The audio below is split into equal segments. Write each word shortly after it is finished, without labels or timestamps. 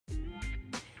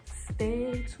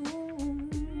Stay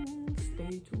tuned.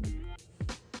 Stay tuned.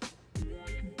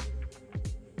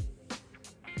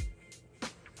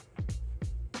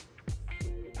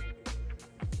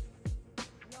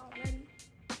 Y'all ready?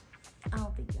 I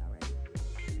don't think y'all ready.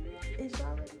 Is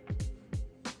y'all ready?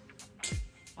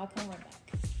 I'll come right back.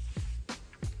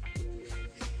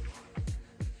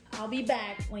 I'll be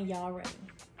back when y'all ready.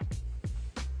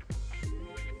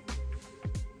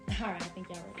 All right, I think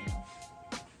y'all ready now.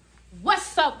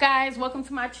 What's up, guys? Welcome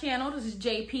to my channel. This is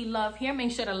JP Love here.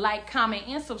 Make sure to like, comment,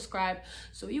 and subscribe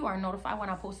so you are notified when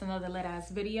I post another lit-ass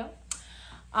video.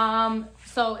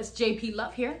 So it's JP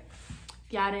Love here.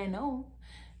 If y'all didn't know,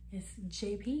 it's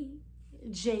JP,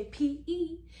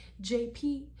 JPE,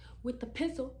 JP with the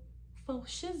pizzle, for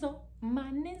shizzle, my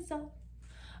nizzle.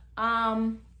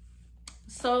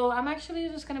 So I'm actually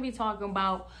just gonna be talking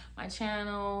about my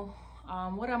channel,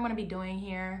 what I'm gonna be doing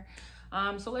here.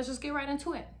 So let's just get right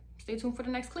into it. Stay tuned for the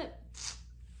next clip.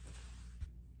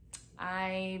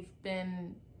 I've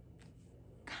been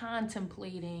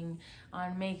contemplating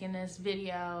on making this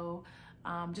video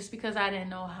just because I didn't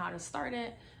know how to start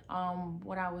it,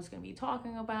 what I was gonna be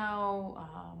talking about,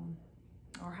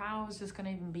 or how I was just gonna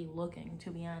even be looking,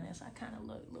 to be honest. I kind of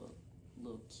look a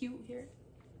little cute here.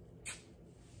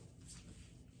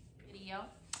 Video.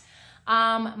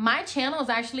 My channel is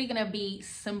actually gonna be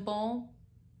simple,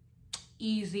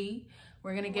 easy.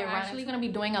 We're actually gonna be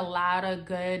doing a lot of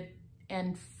good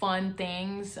and fun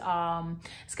things.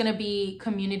 It's gonna be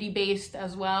community based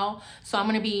as well. So I'm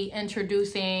gonna be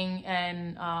introducing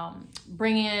and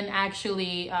bringing in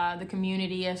actually the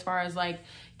community as far as like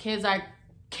kids I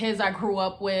grew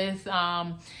up with.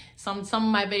 Some of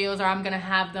my videos I'm gonna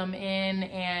have them in,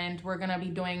 and we're gonna be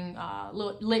doing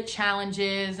lit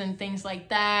challenges and things like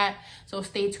that. So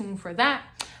stay tuned for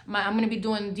that. I'm gonna be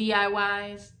doing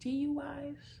DIYs.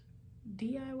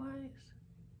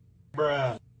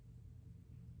 Bruh.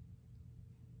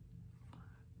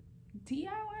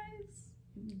 DUIs?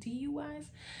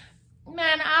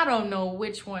 Man, I don't know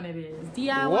which one it is.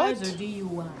 DIYs what? Or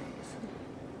DUIs?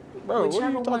 Bro, whichever what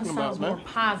are you one talking sounds about, more man?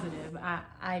 positive,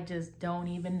 I just don't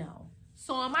even know.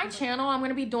 So on my channel, I'm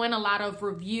gonna be doing a lot of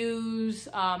reviews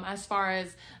as far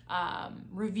as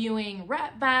reviewing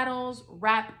rap battles,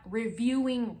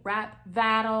 reviewing rap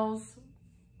battles,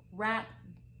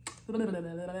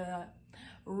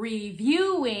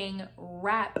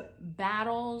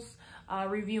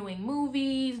 reviewing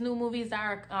movies, new movies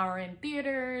that are in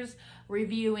theaters,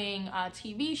 reviewing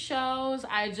TV shows.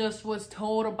 I just was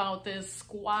told about this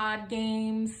Squad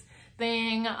Games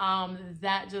thing.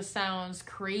 That just sounds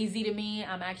crazy to me.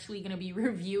 I'm actually going to be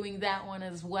reviewing that one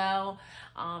as well.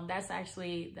 That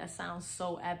sounds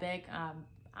so epic.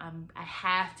 I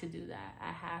have to do that.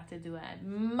 I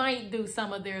might do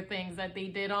some of their things that they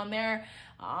did on there.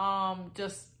 I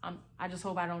just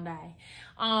hope I don't die.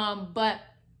 I'm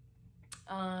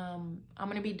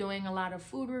gonna be doing a lot of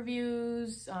food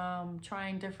reviews,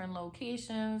 trying different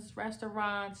locations,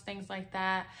 restaurants, things like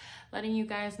that, letting you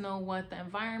guys know what the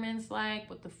environment's like,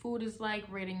 what the food is like,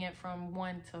 rating it from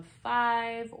 1 to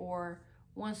 5 or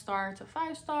 1 star to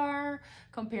 5 star,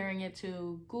 comparing it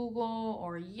to Google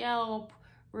or Yelp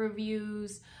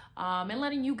reviews, and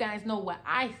letting you guys know what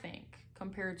I think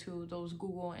compared to those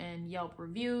Google and Yelp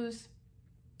reviews.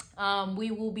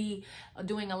 We will be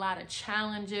doing a lot of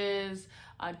challenges.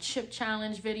 A chip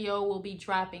challenge video will be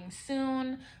dropping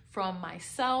soon from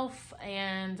myself,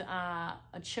 and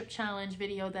a chip challenge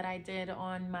video that I did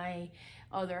on my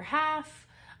other half.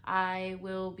 I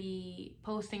will be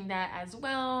posting that as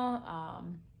well.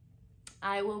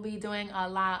 I will be doing a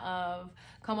lot of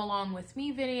come along with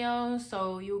me videos,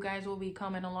 so you guys will be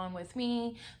coming along with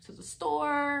me to the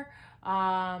store,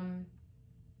 and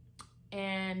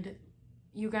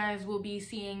you guys will be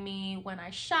seeing me when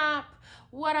I shop,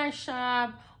 what I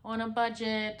shop, on a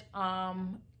budget,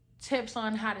 tips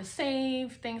on how to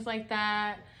save, things like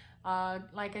that.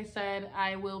 Like I said,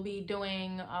 I will be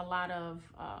doing a lot of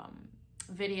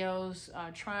videos,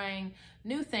 trying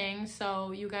new things.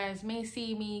 So you guys may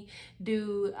see me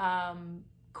do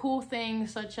cool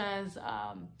things such as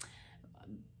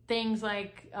things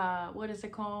like, what is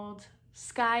it called?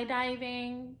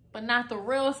 Skydiving, but not the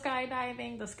real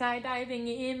skydiving, the skydiving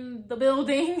in the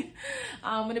building.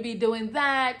 I'm gonna be doing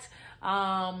that,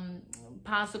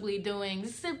 possibly doing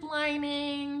zip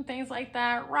lining, things like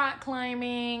that, rock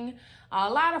climbing, a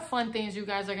lot of fun things you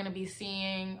guys are gonna be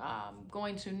seeing,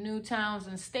 going to new towns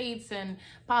and states and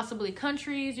possibly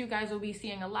countries. You guys will be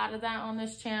seeing a lot of that on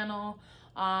this channel.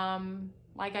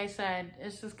 Like I said,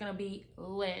 it's just gonna be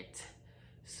lit.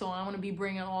 So I'm gonna be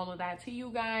bringing all of that to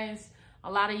you guys.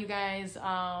 A lot of you guys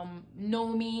know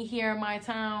me here in my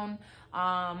town.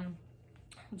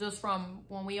 just from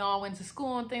when we all went to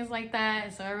school and things like that.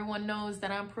 And so everyone knows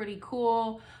that I'm pretty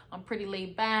cool, I'm pretty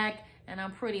laid back, and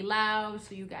I'm pretty loud.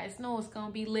 So you guys know it's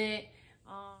gonna be lit.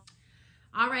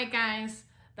 All right, guys,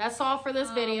 that's all for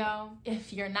this video.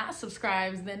 If you're not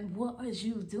subscribed, then what was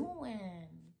you doing?